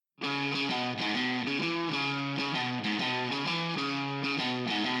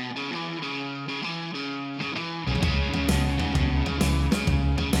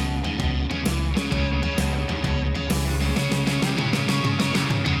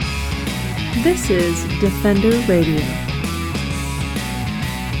This is Defender Radio.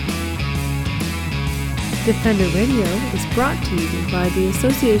 Defender Radio is brought to you by the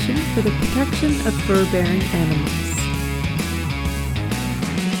Association for the Protection of Fur-Bearing Animals.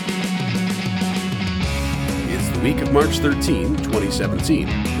 It's the week of March 13, 2017,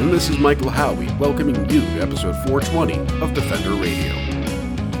 and this is Michael Howie welcoming you to episode 420 of Defender Radio.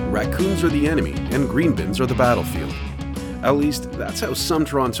 Raccoons are the enemy, and green bins are the battlefield. At least, that's how some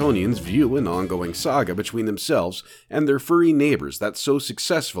Torontonians view an ongoing saga between themselves and their furry neighbors that so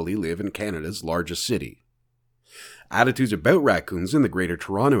successfully live in Canada's largest city. Attitudes about raccoons in the Greater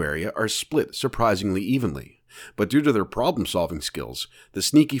Toronto Area are split surprisingly evenly, but due to their problem-solving skills, the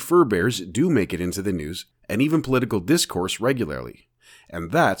sneaky fur bears do make it into the news and even political discourse regularly. And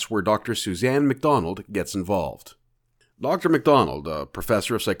that's where Dr. Suzanne McDonald gets involved. Dr. McDonald, a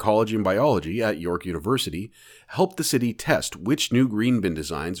professor of psychology and biology at York University, helped the city test which new green bin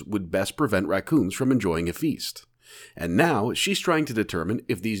designs would best prevent raccoons from enjoying a feast. And now she's trying to determine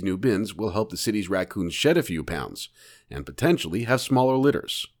if these new bins will help the city's raccoons shed a few pounds, and potentially have smaller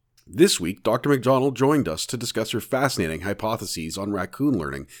litters. This week, Dr. McDonald joined us to discuss her fascinating hypotheses on raccoon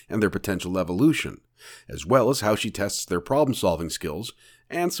learning and their potential evolution, as well as how she tests their problem-solving skills,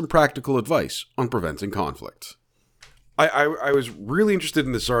 and some practical advice on preventing conflict. I was really interested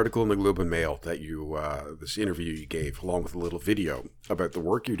in this article in the Globe and Mail that this interview you gave, along with a little video about the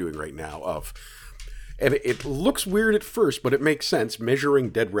work you're doing right now and it looks weird at first, but it makes sense,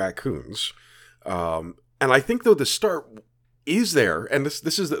 measuring dead raccoons. And I think, though, the start is there, and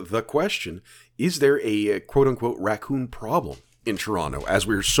this is the question, is there a quote-unquote raccoon problem in Toronto, as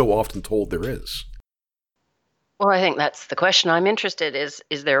we're so often told there is? Well, I think that's the question I'm interested in,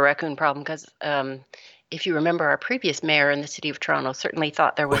 is there a raccoon problem? Because if you remember, our previous mayor in the city of Toronto certainly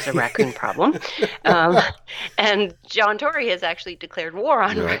thought there was a raccoon problem. And John Tory has actually declared war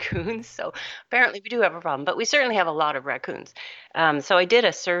on raccoons. So apparently we do have a problem, but we certainly have a lot of raccoons. So I did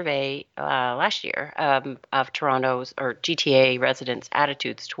a survey last year of Toronto's or GTA residents'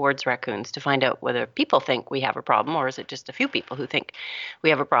 attitudes towards raccoons to find out whether people think we have a problem, or is it just a few people who think we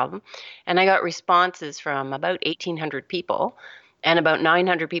have a problem. And I got responses from about 1,800 people. And about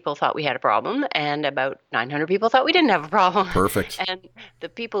 900 people thought we had a problem, and about 900 people thought we didn't have a problem. Perfect. And the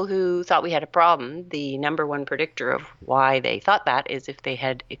people who thought we had a problem, the number one predictor of why they thought that is if they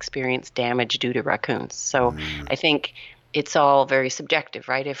had experienced damage due to raccoons. So I think it's all very subjective,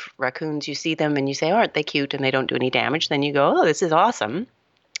 right? If raccoons, you see them and you say, aren't they cute, and they don't do any damage, then you go, oh, this is awesome.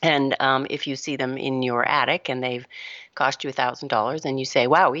 And if you see them in your attic and they've cost you $1,000, and you say,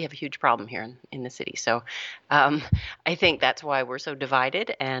 wow, we have a huge problem here in the city. So I think that's why we're so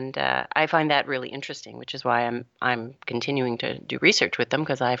divided. And I find that really interesting, which is why I'm continuing to do research with them,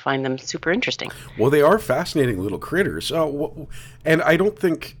 because I find them super interesting. Well, they are fascinating little critters. And I don't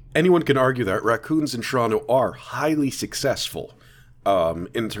think anyone can argue that raccoons in Toronto are highly successful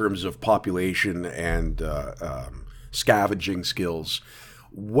in terms of population and scavenging skills.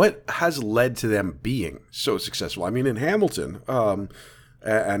 What has led to them being so successful? I mean, in Hamilton,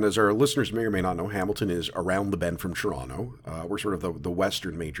 and as our listeners may or may not know, Hamilton is around the bend from Toronto. We're sort of the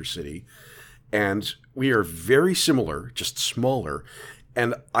western major city. And we are very similar, just smaller.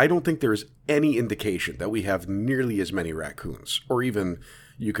 And I don't think there's any indication that we have nearly as many raccoons, or even,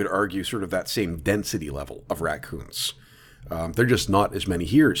 you could argue, sort of that same density level of raccoons. They're just not as many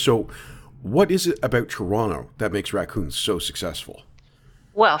here. So what is it about Toronto that makes raccoons so successful?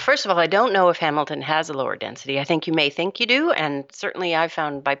 Well, first of all, I don't know if Hamilton has a lower density. I think you may think you do. And certainly I've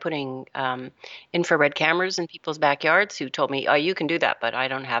found by putting infrared cameras in people's backyards who told me, oh, you can do that, but I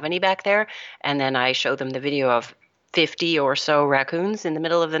don't have any back there. And then I show them the video of 50 or so raccoons in the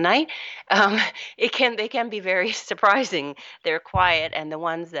middle of the night. They can be very surprising. They're quiet, and the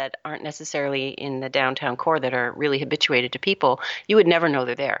ones that aren't necessarily in the downtown core that are really habituated to people, you would never know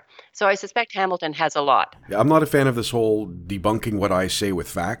they're there. So I suspect Hamilton has a lot. Yeah, I'm not a fan of this whole debunking what I say with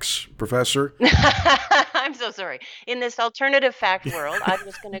facts, Professor. I'm so sorry. In this alternative fact world, I'm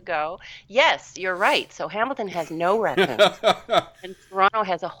just going to go, yes, you're right. So Hamilton has no raccoons, and Toronto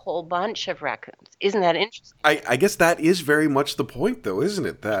has a whole bunch of raccoons. Isn't that interesting? I guess that is very much the point, though, isn't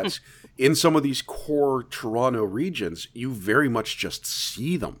it? That in some of these core Toronto regions, you very much just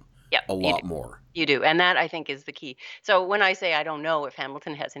see them a lot more. You do. And that, I think, is the key. So when I say I don't know if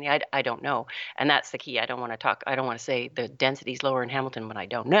Hamilton has any, I don't know. And that's the key. I don't want to say the density is lower in Hamilton when I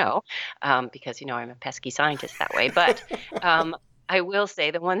don't know, because, I'm a pesky scientist that way. But I will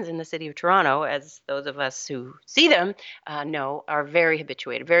say the ones in the city of Toronto, as those of us who see them know, are very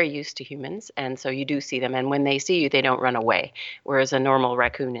habituated, very used to humans. And so you do see them. And when they see you, they don't run away. Whereas a normal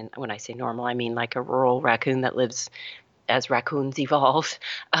raccoon, and when I say normal, I mean like a rural raccoon that lives as raccoons evolved,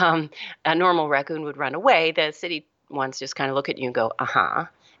 a normal raccoon would run away. The city ones just kind of look at you and go, uh-huh.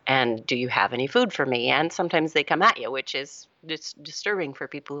 And do you have any food for me? And sometimes they come at you, which is disturbing for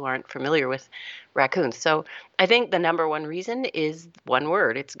people who aren't familiar with raccoons. So I think the number one reason is one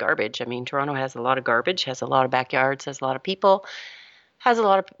word. It's garbage. I mean, Toronto has a lot of garbage, has a lot of backyards, has a lot of people, has a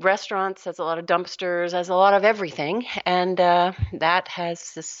lot of restaurants, has a lot of dumpsters, has a lot of everything. And that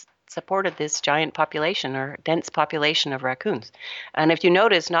has supported this giant population or dense population of raccoons. And if you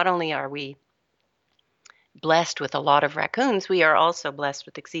notice, not only are we blessed with a lot of raccoons, we are also blessed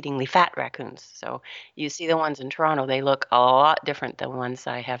with exceedingly fat raccoons. So you see the ones in Toronto, they look a lot different than ones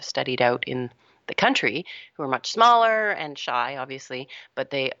I have studied out in the country, who are much smaller and shy, obviously,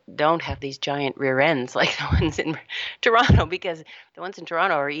 but they don't have these giant rear ends like the ones in Toronto, because the ones in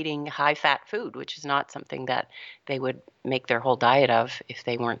Toronto are eating high-fat food, which is not something that they would make their whole diet of if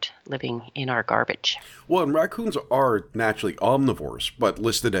they weren't living in our garbage. Well, and raccoons are naturally omnivores, but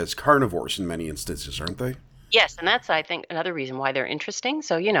listed as carnivores in many instances, aren't they? Yes, and that's, I think, another reason why they're interesting.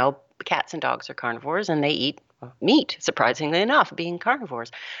 So, cats and dogs are carnivores, and they eat meat, surprisingly enough, being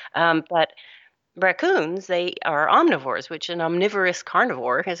carnivores. But raccoons, they are omnivores, which an omnivorous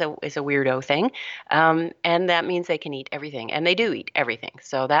carnivore is a weirdo thing, and that means they can eat everything, and they do eat everything.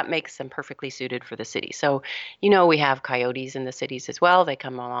 So that makes them perfectly suited for the city. So, we have coyotes in the cities as well. They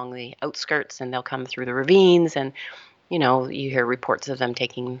come along the outskirts, and they'll come through the ravines, and you hear reports of them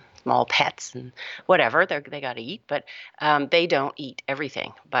taking small pets and whatever. They got to eat, but they don't eat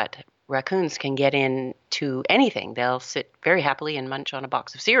everything. But raccoons can get into anything. They'll sit very happily and munch on a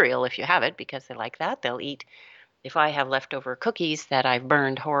box of cereal if you have it, because they like that. They'll eat. If I have leftover cookies that I've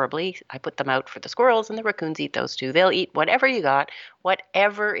burned horribly, I put them out for the squirrels, and the raccoons eat those too. They'll eat whatever you got,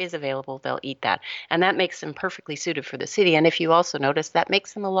 whatever is available, they'll eat that. And that makes them perfectly suited for the city. And if you also notice, that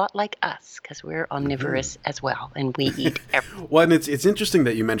makes them a lot like us, because we're omnivorous as well, and we eat everything. Well, and it's interesting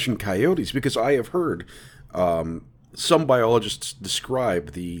that you mentioned coyotes, because I have heard some biologists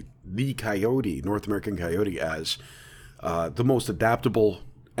describe the coyote, North American coyote, as the most adaptable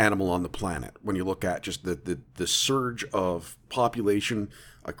animal on the planet. When you look at just the surge of population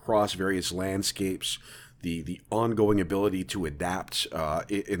across various landscapes, the ongoing ability to adapt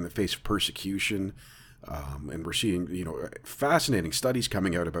in the face of persecution, and we're seeing fascinating studies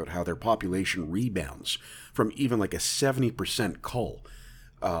coming out about how their population rebounds from even like a 70% cull.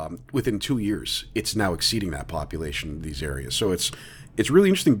 Within 2 years, it's now exceeding that population in these areas. So it's really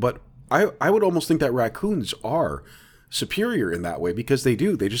interesting. But I would almost think that raccoons are superior in that way, because they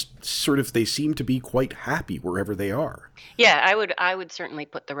just they seem to be quite happy wherever they are. Yeah, I would certainly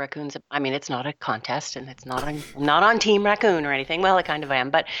put the raccoons. I mean, it's not a contest, and it's not not on Team Raccoon or anything. Well, I kind of am,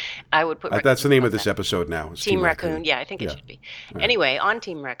 but I would put. That's the name of this episode now. Team Raccoon. Yeah, I think it should be. Right. Anyway, on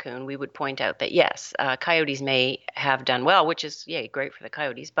Team Raccoon, we would point out that yes, coyotes may have done well, which is great for the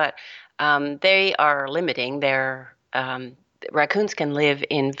coyotes, but they are limiting their. Raccoons can live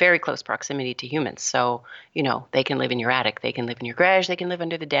in very close proximity to humans. So, they can live in your attic, they can live in your garage, they can live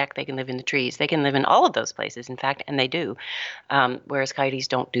under the deck, they can live in the trees, they can live in all of those places, in fact, and they do, whereas coyotes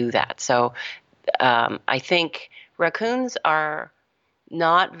don't do that. So I think raccoons are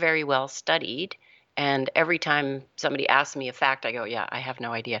not very well studied. And every time somebody asks me a fact, I go, yeah, I have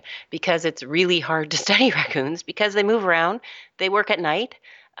no idea, because it's really hard to study raccoons, because they move around, they work at night.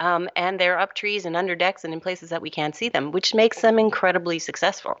 And they're up trees and under decks and in places that we can't see them, which makes them incredibly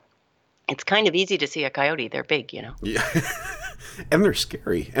successful. It's kind of easy to see a coyote. They're big, Yeah. And they're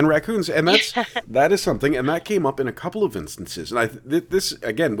scary. And raccoons, and that is something, and that came up in a couple of instances. And this,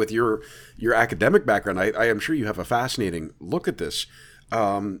 again, with your academic background, I am sure you have a fascinating look at this.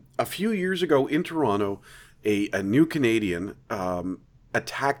 A few years ago in Toronto, a new Canadian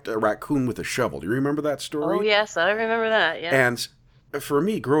attacked a raccoon with a shovel. Do you remember that story? Oh, yes, I remember that, yeah. And for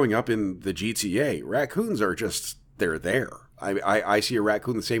me, growing up in the GTA, raccoons are just, they're there. I see a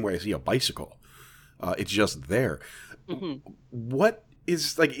raccoon the same way I see a bicycle. It's just there. Mm-hmm. What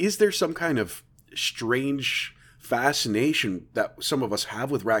is there some kind of strange fascination that some of us have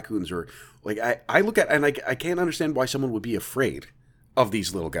with raccoons? Or I look at, and I can't understand why someone would be afraid of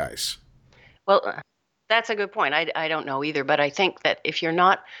these little guys. Well, that's a good point. I don't know either, but I think that if you're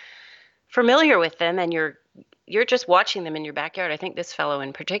not familiar with them and you're just watching them in your backyard. I think this fellow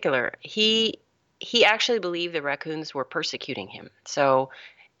in particular, he actually believed the raccoons were persecuting him. So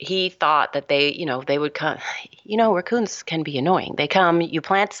he thought that they would come. Raccoons can be annoying. They come, you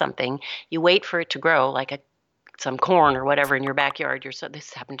plant something, you wait for it to grow like a some corn or whatever in your backyard.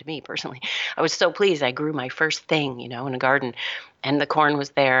 This happened to me personally. I was so pleased. I grew my first thing, in a garden, and the corn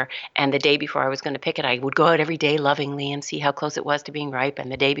was there. And the day before I was going to pick it, I would go out every day lovingly and see how close it was to being ripe.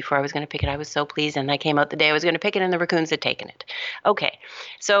 And the day before I was going to pick it, I was so pleased. And I came out the day I was going to pick it, and the raccoons had taken it. Okay.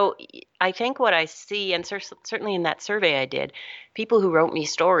 So I think what I see, and certainly in that survey I did, people who wrote me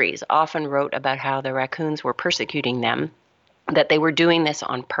stories often wrote about how the raccoons were persecuting them, that they were doing this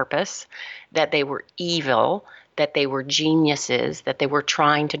on purpose, that they were evil, that they were geniuses, that they were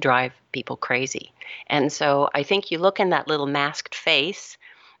trying to drive people crazy. And so I think you look in that little masked face,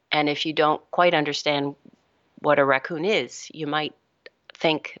 and if you don't quite understand what a raccoon is, you might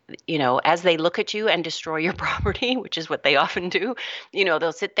think, as they look at you and destroy your property, which is what they often do,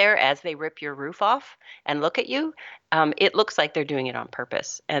 they'll sit there as they rip your roof off and look at you. It looks like they're doing it on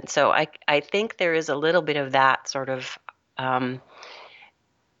purpose. And so I think there is a little bit of that sort of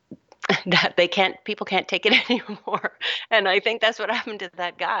that people can't take it anymore. And I think that's what happened to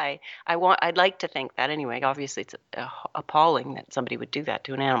that guy. I'd like to think that anyway. Obviously, it's appalling that somebody would do that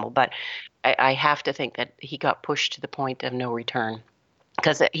to an animal, but I have to think that he got pushed to the point of no return,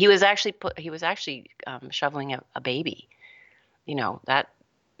 because he was actually shoveling a baby. That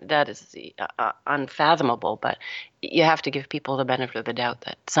is unfathomable. But you have to give people the benefit of the doubt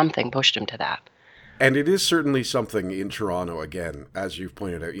that something pushed him to that. And it is certainly something in Toronto, again, as you've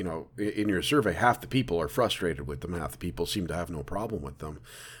pointed out, in your survey, half the people are frustrated with them, half the people seem to have no problem with them.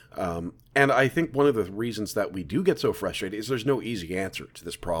 And I think one of the reasons that we do get so frustrated is there's no easy answer to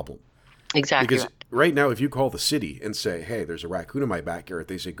this problem. Exactly. Because right now, if you call the city and say, hey, there's a raccoon in my backyard,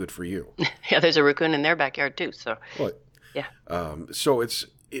 they say, good for you. Yeah, there's a raccoon in their backyard too. So, yeah. So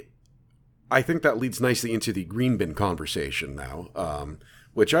I think that leads nicely into the green bin conversation now,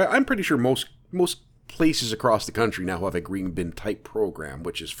 which I'm pretty sure most places across the country now have a green bin type program,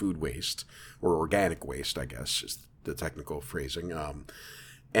 which is food waste or organic waste, I guess is the technical phrasing.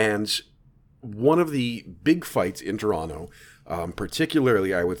 And one of the big fights in Toronto,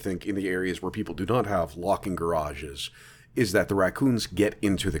 particularly I would think in the areas where people do not have locking garages, is that the raccoons get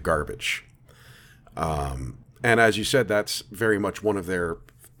into the garbage. And as you said, that's very much one of their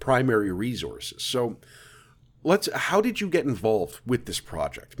primary resources. So how did you get involved with this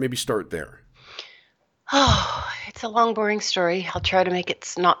project? Maybe start there. Oh, it's a long, boring story. I'll try to make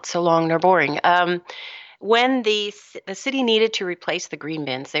it not so long nor boring. When the city needed to replace the green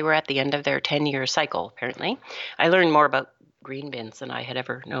bins, they were at the end of their 10-year cycle, apparently. I learned more about green bins than I had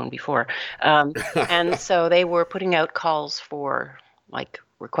ever known before. And so they were putting out calls for,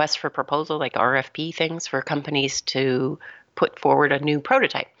 requests for proposal, like RFP things, for companies to put forward a new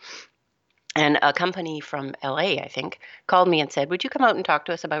prototype. And a company from LA, I think, called me and said, would you come out and talk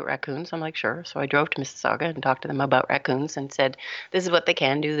to us about raccoons? I'm like, sure. So I drove to Mississauga and talked to them about raccoons and said, this is what they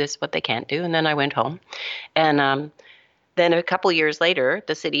can do, this is what they can't do. And then I went home. And then a couple years later,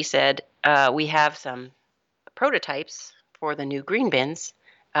 the city said, we have some prototypes for the new green bins.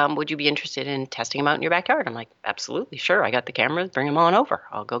 Would you be interested in testing them out in your backyard? I'm like, absolutely, sure. I got the cameras. Bring them on over.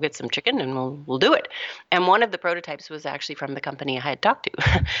 I'll go get some chicken and we'll do it. And one of the prototypes was actually from the company I had talked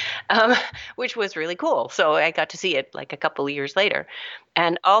to, which was really cool. So I got to see it a couple of years later.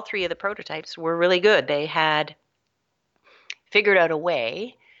 And all three of the prototypes were really good. They had figured out a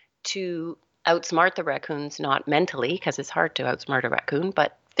way to outsmart the raccoons, not mentally, because it's hard to outsmart a raccoon,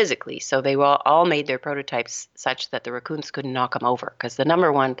 but physically. So they all made their prototypes such that the raccoons couldn't knock them over, because the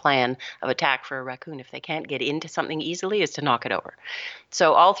number one plan of attack for a raccoon, if they can't get into something easily, is to knock it over.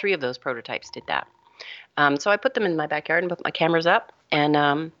 So all three of those prototypes did that. So I put them in my backyard and put my cameras up.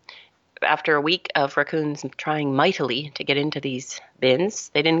 And after a week of raccoons trying mightily to get into these bins,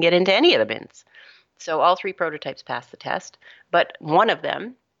 they didn't get into any of the bins. So all three prototypes passed the test, but one of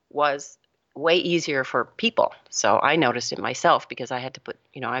them was way easier for people. So I noticed it myself because I had to put,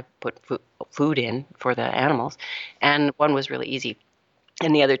 I put food in for the animals, and one was really easy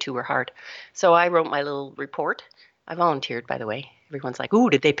and the other two were hard. So I wrote my little report. I volunteered, by the way. Everyone's like, ooh,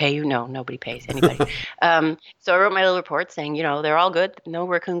 did they pay you? No, nobody pays anybody. So I wrote my little report saying, they're all good. No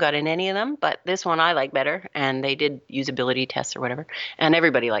raccoon got in any of them, but this one I like better. And they did usability tests or whatever. And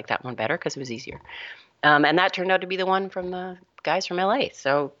everybody liked that one better because it was easier. And that turned out to be the one from the guys from LA.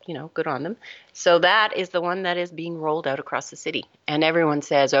 So, good on them. So that is the one that is being rolled out across the city. And everyone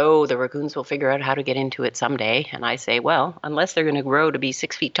says, oh, the raccoons will figure out how to get into it someday. And I say, well, unless they're going to grow to be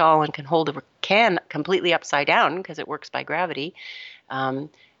 6 feet tall and can hold a can completely upside down because it works by gravity,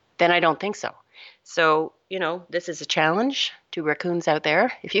 then I don't think so. So, this is a challenge to raccoons out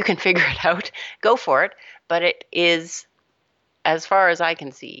there. If you can figure it out, go for it. But it is, as far as I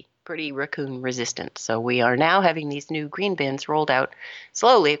can see, pretty raccoon resistant. So we are now having these new green bins rolled out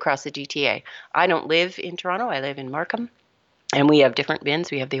slowly across the GTA. I don't live in Toronto. I live in Markham. And we have different bins.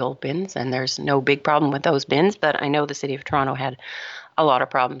 We have the old bins, and there's no big problem with those bins. But I know the City of Toronto had a lot of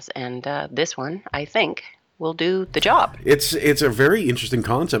problems. And this one, I think, will do the job. It's a very interesting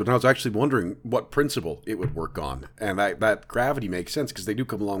concept, and I was actually wondering what principle it would work on. And that gravity makes sense because they do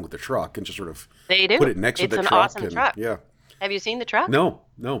come along with the truck and just sort of put it next to the truck. It's an awesome truck. Yeah. Have you seen the truck? No.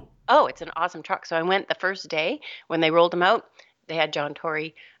 Oh, it's an awesome truck. So I went the first day when they rolled them out. They had John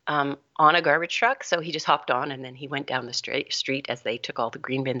Tory on a garbage truck, so he just hopped on and then he went down the street as they took all the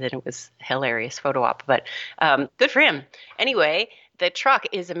green bins, and it was a hilarious photo op. But good for him. Anyway, the truck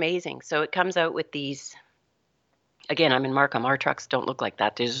is amazing. So it comes out with these. Again, I'm in Markham. Our trucks don't look like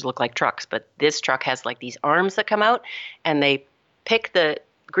that. They just look like trucks. But this truck has like these arms that come out, and they pick the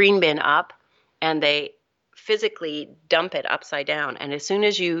green bin up and they physically dump it upside down. And as soon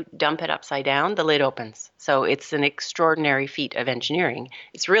as you dump it upside down, the lid opens. So it's an extraordinary feat of engineering.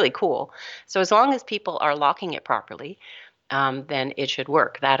 It's really cool. So as long as people are locking it properly, then it should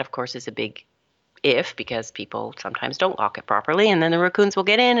work. That, of course, is a big if, because people sometimes don't lock it properly, and then the raccoons will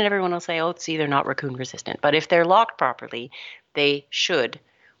get in and everyone will say, oh, see, they're not raccoon resistant. But if they're locked properly, they should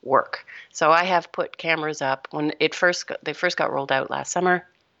work. So I have put cameras up. When they first got rolled out last summer,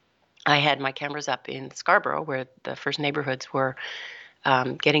 I had my cameras up in Scarborough, where the first neighborhoods were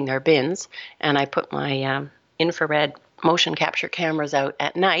getting their bins, and I put my infrared motion capture cameras out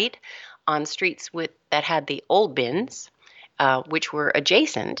at night on streets that had the old bins, which were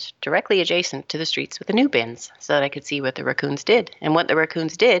directly adjacent to the streets with the new bins, so that I could see what the raccoons did. And what the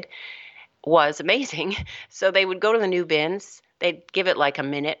raccoons did was amazing. So they would go to the new bins, they'd give it like a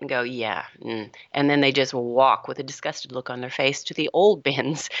minute and go, and then they just walk with a disgusted look on their face to the old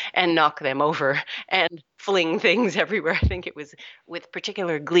bins and knock them over and fling things everywhere. I think it was with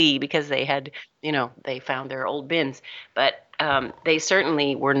particular glee because they had, they found their old bins. But they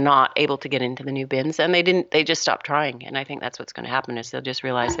certainly were not able to get into the new bins, and they just stopped trying. And I think that's what's going to happen is they'll just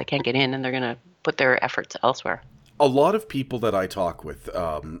realize they can't get in, and they're going to put their efforts elsewhere. A lot of people that I talk with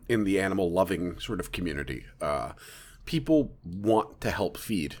in the animal-loving sort of community, people want to help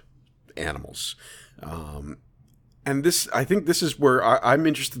feed animals. And I think this is where I'm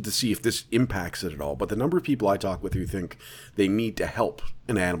interested to see if this impacts it at all. But the number of people I talk with who think they need to help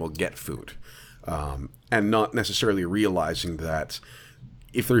an animal get food, and not necessarily realizing that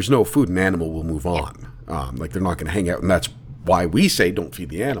if there's no food, an animal will move on. Like they're not going to hang out, and that's why we say don't feed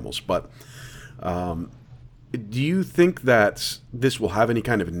the animals. But do you think that this will have any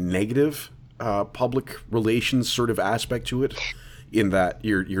kind of negative public relations sort of aspect to it, in that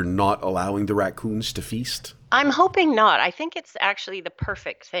you're not allowing the raccoons to feast? I'm hoping not. I think it's actually the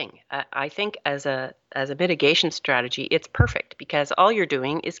perfect thing. I think as a mitigation strategy, it's perfect, because all you're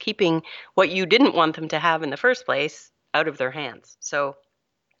doing is keeping what you didn't want them to have in the first place out of their hands. So,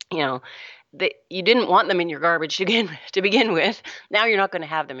 you didn't want them in your garbage to begin with. Now you're not going to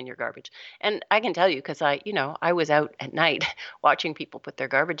have them in your garbage. And I can tell you, because I was out at night watching people put their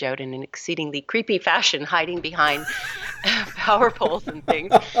garbage out in an exceedingly creepy fashion, hiding behind power poles and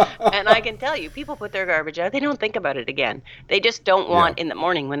things. And I can tell you, people put their garbage out. They don't think about it again. They just don't want in the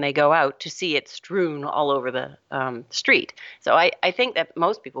morning when they go out to see it strewn all over the street. So I think that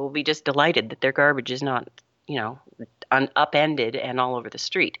most people will be just delighted that their garbage is not, upended and all over the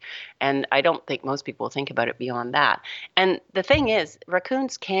street. And I don't think most people think about it beyond that. And the thing is,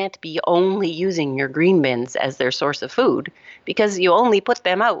 raccoons can't be only using your green bins as their source of food, because you only put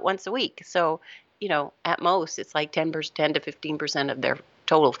them out once a week. So, at most, it's like 10 to 15% of their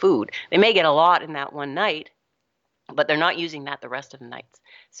total food. They may get a lot in that one night, but they're not using that the rest of the nights.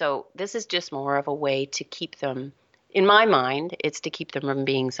 So this is just more of a way to keep them, in my mind, it's to keep them from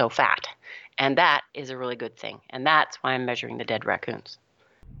being so fat. And that is a really good thing. And that's why I'm measuring the dead raccoons.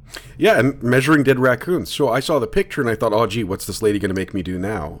 Yeah, and measuring dead raccoons. So I saw the picture and I thought, oh, gee, what's this lady going to make me do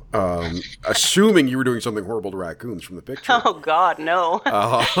now? Assuming you were doing something horrible to raccoons from the picture. Oh, God, no.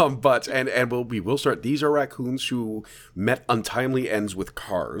 But we will start. These are raccoons who met untimely ends with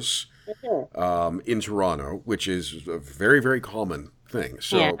cars in Toronto, which is a very, very common thing.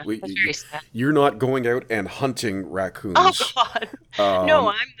 So you're not going out and hunting raccoons. Oh, God. No,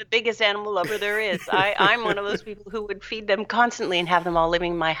 I'm the biggest animal lover there is. I'm one of those people who would feed them constantly and have them all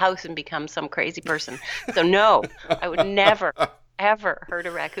living in my house and become some crazy person. So no, I would never, ever hurt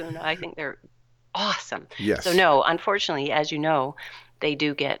a raccoon. I think they're awesome. Yes. So no, unfortunately, as you know, they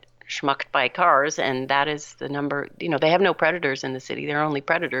do get schmucked by cars, and that is the number. They have no predators in the city. Their only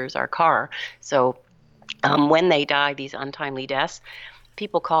predators are car. So when they die, these untimely deaths,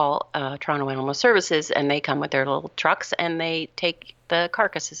 people call Toronto Animal Services, and they come with their little trucks and they take the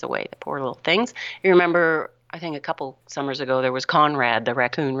carcasses away, the poor little things. You remember, I think a couple summers ago, there was Conrad the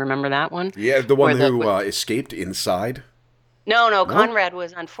raccoon. Remember that one? Yeah, the one Where who escaped inside. no, No. Conrad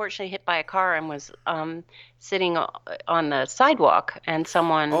was unfortunately hit by a car and was sitting on the sidewalk, and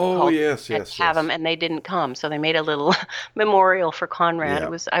someone Oh called yes, to yes, have him, yes. and they didn't come. So they made a little memorial for Conrad.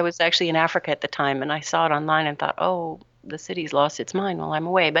 Yeah. I was actually in Africa at the time, and I saw it online and thought, oh, the city's lost its mind while I'm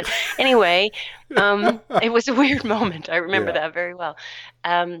away. But anyway, it was a weird moment. I remember Yeah. that very well.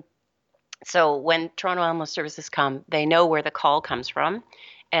 Um, so when Toronto Animal Services come, they know where the call comes from,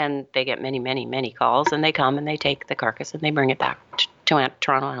 and they get many, many, many calls, and they come and they take the carcass and they bring it back to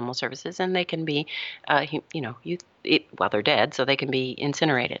Toronto Animal Services, and they can be, well, they're dead, so they can be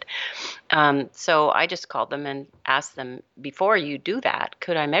incinerated. So I just called them and asked them, before you do that,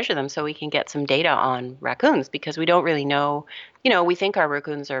 could I measure them so we can get some data on raccoons? Because we don't really know, we think our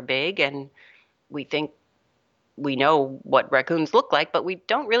raccoons are big, and we think we know what raccoons look like, but we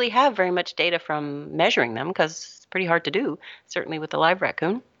don't really have very much data from measuring them because it's pretty hard to do, certainly with a live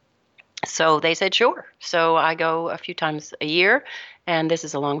raccoon. So they said, sure. So I go a few times a year, and this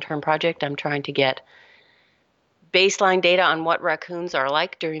is a long-term project. I'm trying to get baseline data on what raccoons are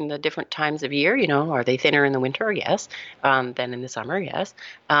like during the different times of year. Are they thinner in the winter? Yes. Than in the summer? Yes.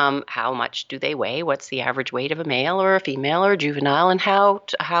 How much do they weigh? What's the average weight of a male or a female or a juvenile? And how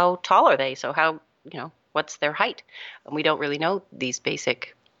tall are they? So what's their height? And we don't really know these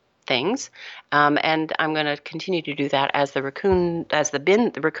basic things. And I'm going to continue to do that as the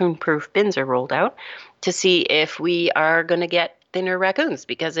raccoon-proof bins are rolled out, to see if we are going to get thinner raccoons.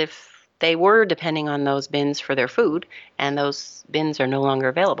 Because if they were depending on those bins for their food, and those bins are no longer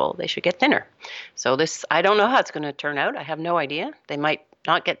available, they should get thinner. So I don't know how it's going to turn out. I have no idea. They might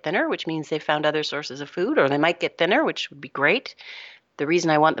not get thinner, which means they found other sources of food, or they might get thinner, which would be great. The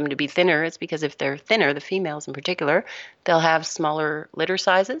reason I want them to be thinner is because if they're thinner, the females in particular, they'll have smaller litter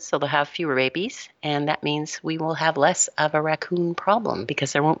sizes, so they'll have fewer babies, and that means we will have less of a raccoon problem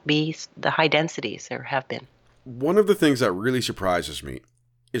because there won't be the high densities there have been. One of the things that really surprises me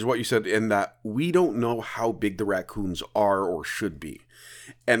is what you said, in that we don't know how big the raccoons are or should be.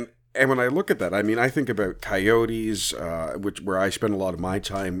 And when I look at that, I mean, I think about coyotes, where I spend a lot of my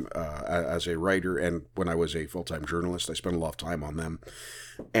time as a writer, and when I was a full-time journalist, I spent a lot of time on them.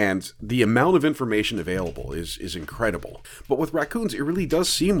 And the amount of information available is incredible. But with raccoons, it really does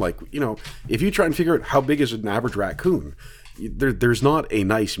seem like, if you try and figure out how big is an average raccoon, there's not a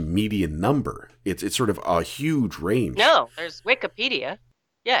nice median number. It's sort of a huge range. No, there's Wikipedia.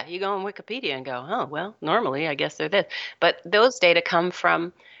 Yeah, you go on Wikipedia and go, oh, well, normally I guess they're this. But those data come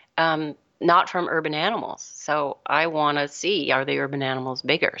from not from urban animals. So I want to see, are the urban animals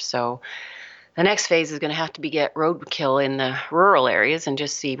bigger? So the next phase is going to have to be get roadkill in the rural areas and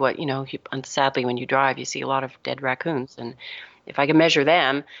just see what, and sadly when you drive, you see a lot of dead raccoons. And if I can measure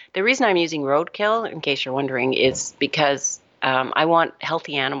them, the reason I'm using roadkill, in case you're wondering, is because I want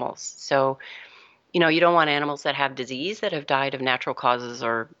healthy animals. So, you don't want animals that have disease, that have died of natural causes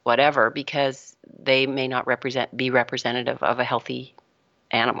or whatever, because they may not be representative of a healthy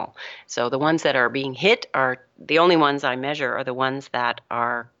animal. So the ones that are being hit are the only ones I measure are the ones that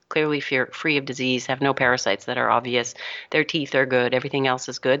are clearly free of disease, have no parasites that are obvious. Their teeth are good. Everything else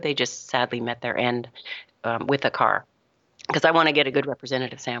is good. They just sadly met their end with a car, because I want to get a good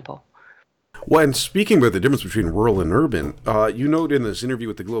representative sample. Well, and speaking about the difference between rural and urban, you note in this interview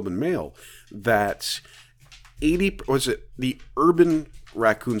with the Globe and Mail that the urban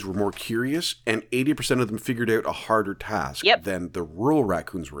raccoons were more curious, and 80% of them figured out a harder task than the rural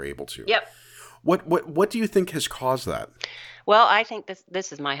raccoons were able to. Yep. What do you think has caused that? Well, I think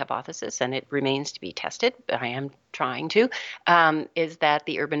this is my hypothesis, and it remains to be tested. I am trying to, is that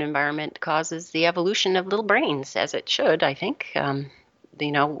the urban environment causes the evolution of little brains, as it should, I think.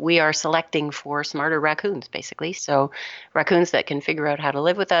 We are selecting for smarter raccoons, basically. So raccoons that can figure out how to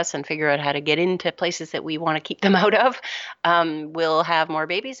live with us and figure out how to get into places that we want to keep them out of will have more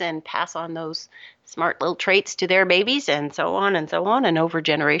babies and pass on those smart little traits to their babies, and so on and so on, and over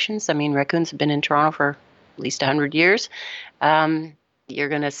generations. I mean, raccoons have been in Toronto for at least 100 years. You're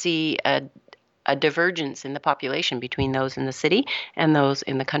going to see a divergence in the population between those in the city and those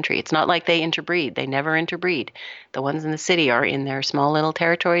in the country. It's not like they interbreed. They never interbreed. The ones in the city are in their small little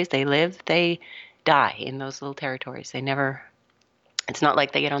territories. They live, they die in those little territories. It's not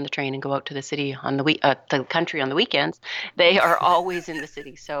like they get on the train and go out to the city on the country on the weekends. They are always in the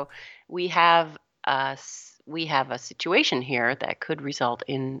city. So we have a situation here that could result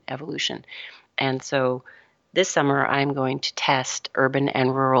in evolution. And so this summer I'm going to test urban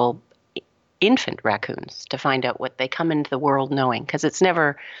and rural infant raccoons to find out what they come into the world knowing, because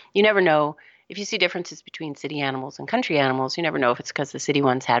you never know. If you see differences between city animals and country animals, you never know if it's because the city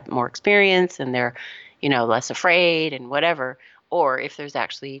ones had more experience and they're, less afraid and whatever, or if there's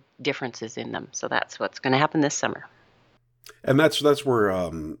actually differences in them. So that's what's going to happen this summer. And that's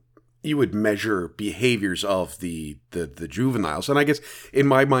where you would measure behaviors of the juveniles. And I guess in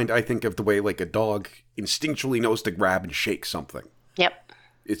my mind, I think of the way like a dog instinctually knows to grab and shake something. Yep.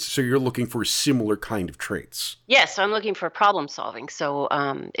 So you're looking for similar kind of traits. Yes, I'm looking for problem solving. So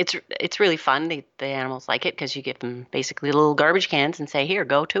it's really fun. The animals like it because you give them basically little garbage cans and say, here,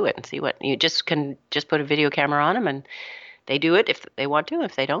 go to it and see what you can put a video camera on them and they do it if they want to.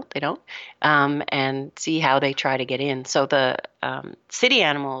 If they don't, they don't. And see how they try to get in. So the city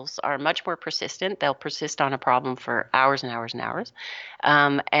animals are much more persistent. They'll persist on a problem for hours and hours and hours.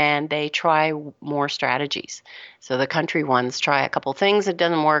 And they try more strategies. So the country ones try a couple things. It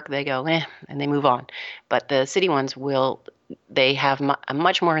doesn't work. They go, and they move on. But the city ones they have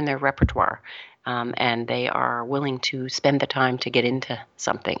much more in their repertoire. And they are willing to spend the time to get into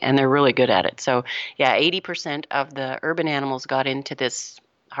something, and they're really good at it. So, 80% of the urban animals got into this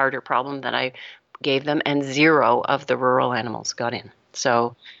harder problem that I gave them, and 0 of the rural animals got in.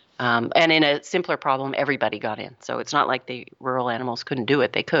 So, and in a simpler problem, everybody got in. So it's not like the rural animals couldn't do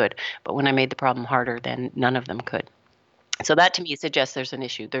it. They could. But when I made the problem harder, then none of them could. So that to me suggests there's an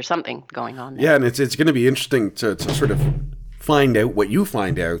issue. There's something going on there. Yeah, and it's going to be interesting to sort of find out what you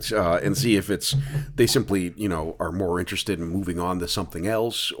find out and see if they simply, are more interested in moving on to something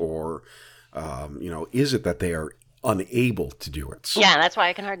else, or, is it that they are unable to do it? Yeah, that's why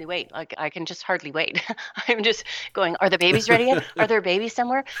I can hardly wait. Like, I can just hardly wait. I'm just going, are the babies ready yet? Are there babies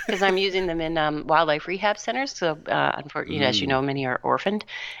somewhere? Because I'm using them in wildlife rehab centers. So, unfortunately, as you know, many are orphaned.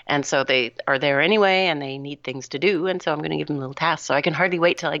 And so they are there anyway, and they need things to do. And so I'm going to give them little tasks. So I can hardly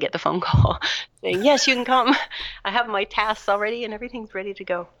wait till I get the phone call saying, yes, you can come. I have my tasks already, and everything's ready to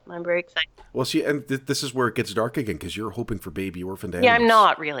go. I'm very excited. Well, see, and this is where it gets dark again, because you're hoping for baby orphaned animals. Yeah, I'm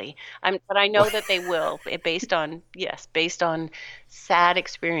not really. But I know that they will, based on sad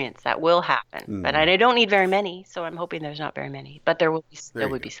experience. That will happen. But I don't need very many, so I'm hoping there's not very many. But there would be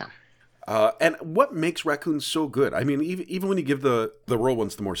some. And what makes raccoons so good? I mean, even when you give the rural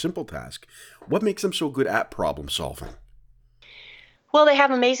ones the more simple task, what makes them so good at problem solving? Well, they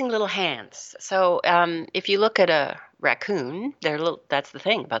have amazing little hands. So if you look at a raccoon, that's the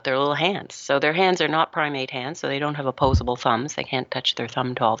thing about their little hands. So their hands are not primate hands, so they don't have opposable thumbs. They can't touch their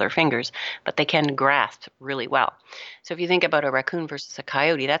thumb to all their fingers, but they can grasp really well. So if you think about a raccoon versus a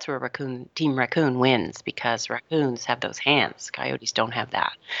coyote, that's where Team Raccoon wins, because raccoons have those hands. Coyotes don't have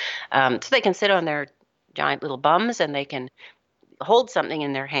that. So they can sit on their giant little bums, and they can hold something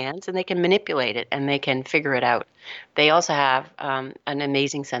in their hands, and they can manipulate it, and they can figure it out. They also have an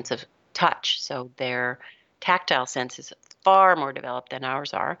amazing sense of touch. So their tactile sense is far more developed than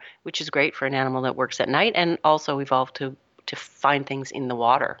ours are, which is great for an animal that works at night, and also evolved to find things in the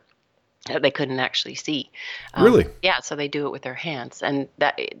water that they couldn't actually see. Really? Yeah, so they do it with their hands. And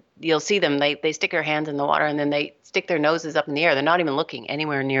that you'll see them, they stick their hands in the water, and then they stick their noses up in the air. They're not even looking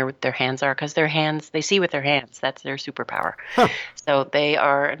anywhere near what their hands are, because they see with their hands. That's their superpower. Huh. So they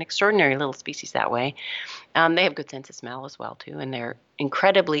are an extraordinary little species that way. They have good sense of smell as well, too, and they're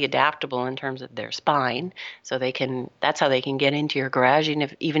incredibly adaptable in terms of their spine. So that's how they can get into your garage,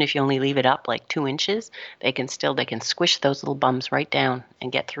 even if you only leave it up like 2 inches, they can squish those little bums right down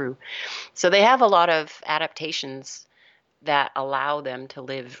and get through. So they have a lot of adaptations that allow them to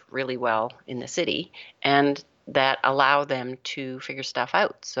live really well in the city, and that allow them to figure stuff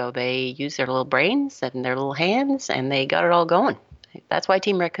out. So they use their little brains and their little hands, and they got it all going. That's why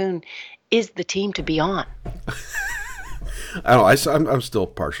Team Raccoon is the team to be on. I don't know. I'm still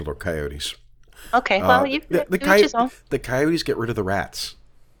partial to coyotes. Okay, well, the coyotes get rid of the rats.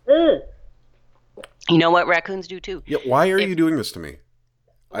 You know what raccoons do too? Yeah. Why are you doing this to me?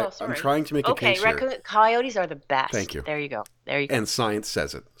 Sorry. I'm trying to make a case here. Coyotes are the best. Thank you. There you go. And science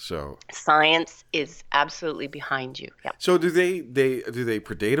says it. So science is absolutely behind you. Yep. So do they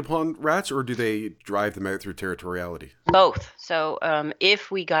predate upon rats, or do they drive them out through territoriality? Both. So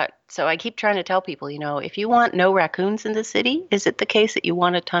I keep trying to tell people, if you want no raccoons in the city, is it the case that you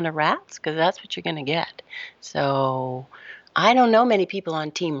want a ton of rats? Because that's what you're going to get. So I don't know many people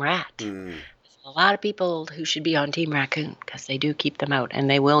on Team Rat. A lot of people who should be on Team Raccoon, because they do keep them out, and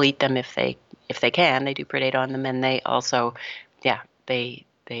they will eat them if they can. They do predate on them, and they also, they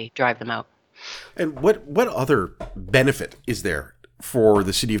drive them out. And what other benefit is there for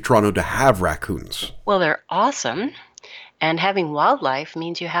the city of Toronto to have raccoons? Well, they're awesome, and having wildlife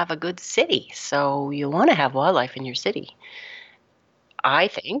means you have a good city. So you want to have wildlife in your city. I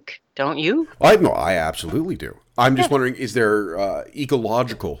think, don't you? I absolutely do. I'm just Yeah. wondering, is there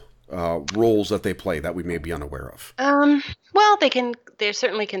ecological roles that they play that we may be unaware of? Well, they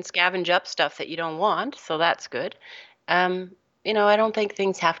certainly can scavenge up stuff that you don't want, so that's good. Um, I don't think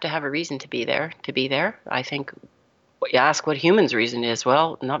things have to have a reason to be there. I think what you ask what humans' reason is,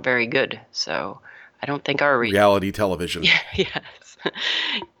 well, not very good. So I don't think our reason. Reality television. Yeah, yes.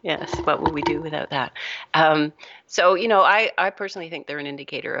 Yes. What would we do without that? So I personally think they're an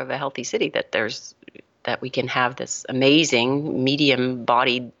indicator of a healthy city, that we can have this amazing medium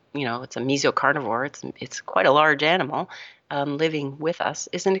bodied, it's a mesocarnivore. It's quite a large animal living with us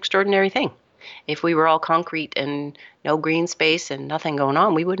is an extraordinary thing. If we were all concrete and no green space and nothing going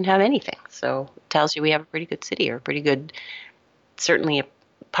on, we wouldn't have anything. So it tells you we have a pretty good city, or pretty good, certainly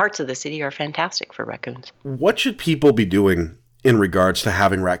parts of the city are fantastic for raccoons. What should people be doing in regards to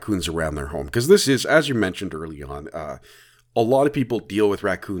having raccoons around their home? Because this is, as you mentioned early on, a lot of people deal with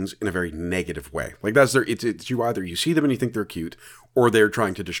raccoons in a very negative way. Like it's you either you see them and you think they're cute, or they're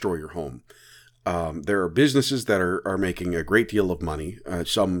trying to destroy your home. There are businesses that are making a great deal of money,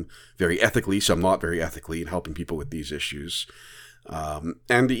 some very ethically, some not very ethically, in helping people with these issues.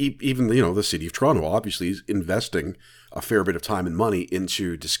 And even, the city of Toronto obviously is investing a fair bit of time and money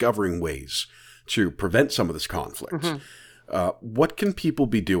into discovering ways to prevent some of this conflict. Mm-hmm. What can people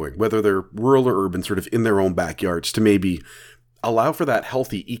be doing, whether they're rural or urban, sort of in their own backyards, to maybe allow for that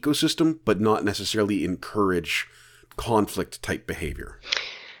healthy ecosystem, but not necessarily encourage conflict-type behavior?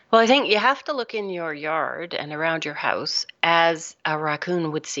 Well, I think you have to look in your yard and around your house as a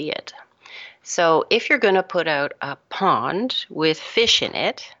raccoon would see it. So if you're going to put out a pond with fish in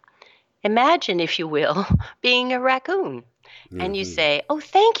it, imagine, if you will, being a raccoon. Mm-hmm. And you say, oh,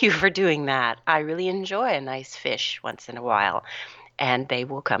 thank you for doing that. I really enjoy a nice fish once in a while. And they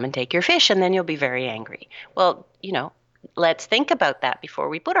will come and take your fish, and then you'll be very angry. Well, let's think about that before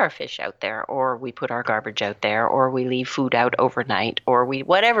we put our fish out there, or we put our garbage out there, or we leave food out overnight, or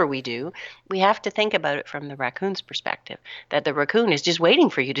whatever we do. We have to think about it from the raccoon's perspective, that the raccoon is just waiting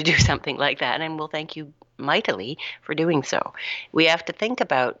for you to do something like that, and will thank you mightily for doing so. We have to think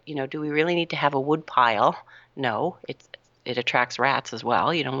about, do we really need to have a wood pile? No, it attracts rats as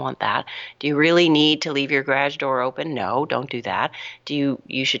well. You don't want that. Do you really need to leave your garage door open? No, don't do that. You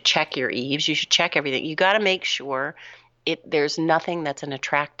should check your eaves. You should check everything. You got to make sure there's nothing that's an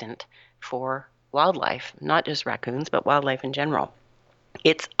attractant for wildlife, not just raccoons, but wildlife in general.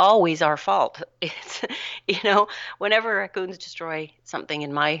 It's always our fault. It's, whenever raccoons destroy something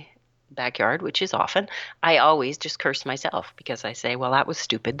in my backyard, which is often, I always just curse myself, because I say, well, that was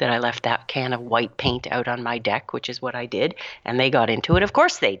stupid that I left that can of white paint out on my deck, which is what I did, and they got into it. Of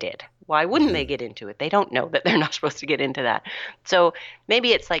course they did. Why wouldn't they get into it? They don't know that they're not supposed to get into that. So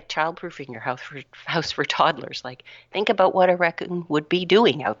maybe it's like childproofing your house for toddlers. Like, think about what a raccoon would be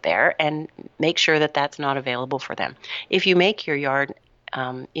doing out there and make sure that that's not available for them. If you make your yard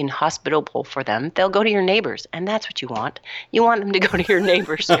inhospitable for them, they'll go to your neighbors, and that's what you want. You want them to go to your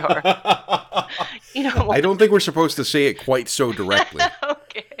neighbor's yard. I don't think we're supposed to say it quite so directly.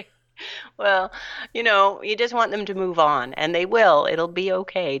 Okay. Well, you just want them to move on, and they will. It'll be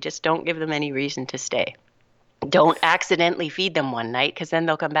okay. Just don't give them any reason to stay. Don't accidentally feed them one night, because then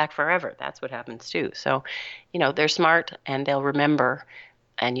they'll come back forever. That's what happens too. So, they're smart and they'll remember,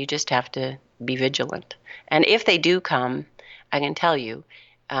 and you just have to be vigilant. And if they do come, I can tell you,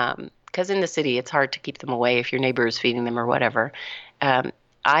 because in the city it's hard to keep them away if your neighbor is feeding them or whatever. I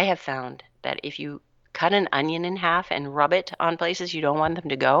have found that if you cut an onion in half and rub it on places you don't want them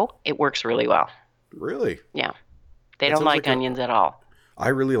to go, it works really well. Really? Yeah. They don't like onions at all. I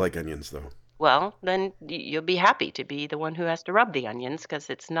really like onions, though. Well, then you'll be happy to be the one who has to rub the onions, because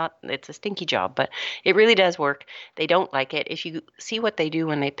it's a stinky job, but it really does work. They don't like it. If you see what they do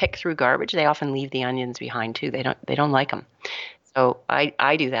when they pick through garbage, they often leave the onions behind too. They don't like them. So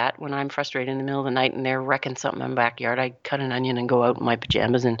I do that when I'm frustrated in the middle of the night and they're wrecking something in my backyard. I cut an onion and go out in my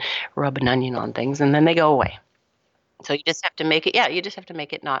pajamas and rub an onion on things, and then they go away. So you just have to make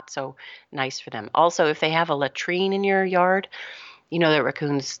it not so nice for them. Also, if they have a latrine in your yard, that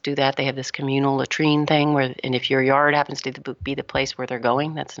raccoons do that. They have this communal latrine thing and if your yard happens to be the place where they're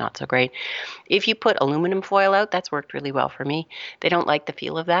going, that's not so great. If you put aluminum foil out, that's worked really well for me. They don't like the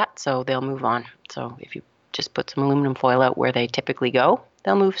feel of that, so they'll move on. So if you just put some aluminum foil out where they typically go,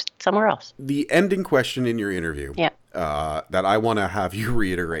 they'll move somewhere else. The ending question in your interview, that I want to have you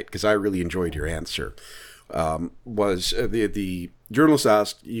reiterate, because I really enjoyed your answer, was the journalist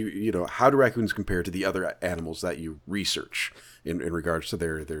asked you, how do raccoons compare to the other animals that you research in regards to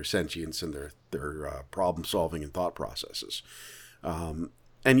their sentience and their problem solving and thought processes, and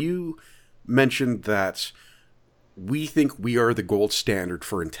you mentioned that we think we are the gold standard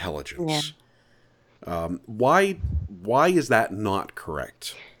for intelligence. Yeah. Why is that not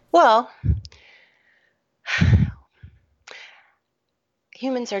correct? Well,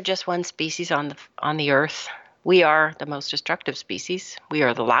 humans are just one species on the Earth. We are the most destructive species. We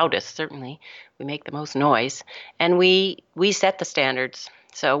are the loudest, certainly. We make the most noise, and we set the standards.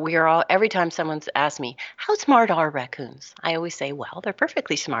 So we are all, every time someone's asked me, how smart are raccoons? I always say, well, they're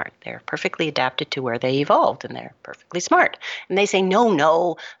perfectly smart. They're perfectly adapted to where they evolved, and they're perfectly smart. And they say,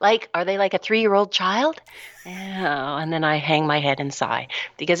 no, like, are they like a 3-year-old child? Oh, and then I hang my head and sigh,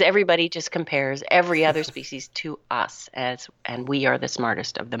 because everybody just compares every other species to us, and we are the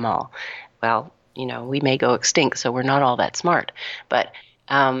smartest of them all. Well, we may go extinct, so we're not all that smart. But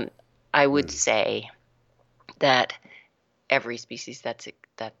I would say that every species that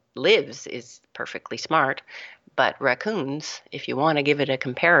lives is perfectly smart. But raccoons, if you want to give it a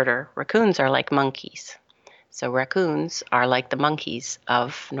comparator, raccoons are like monkeys. So raccoons are like the monkeys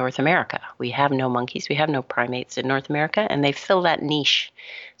of North America. We have no monkeys, we have no primates in North America, and they fill that niche.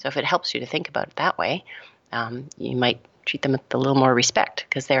 So if it helps you to think about it that way, you might treat them with a little more respect,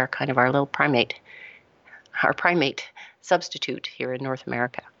 because they're kind of our little primate substitute here in North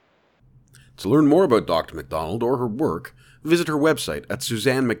America. To learn more about Dr. McDonald or her work, visit her website at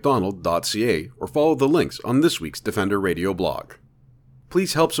suzannemcdonald.ca or follow the links on this week's Defender Radio blog.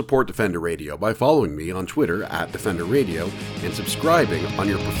 Please help support Defender Radio by following me on Twitter at Defender Radio and subscribing on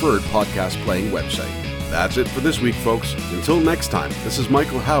your preferred podcast playing website. That's it for this week, folks. Until next time, this is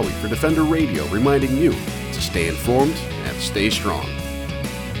Michael Howie for Defender Radio reminding you to stay informed and stay strong.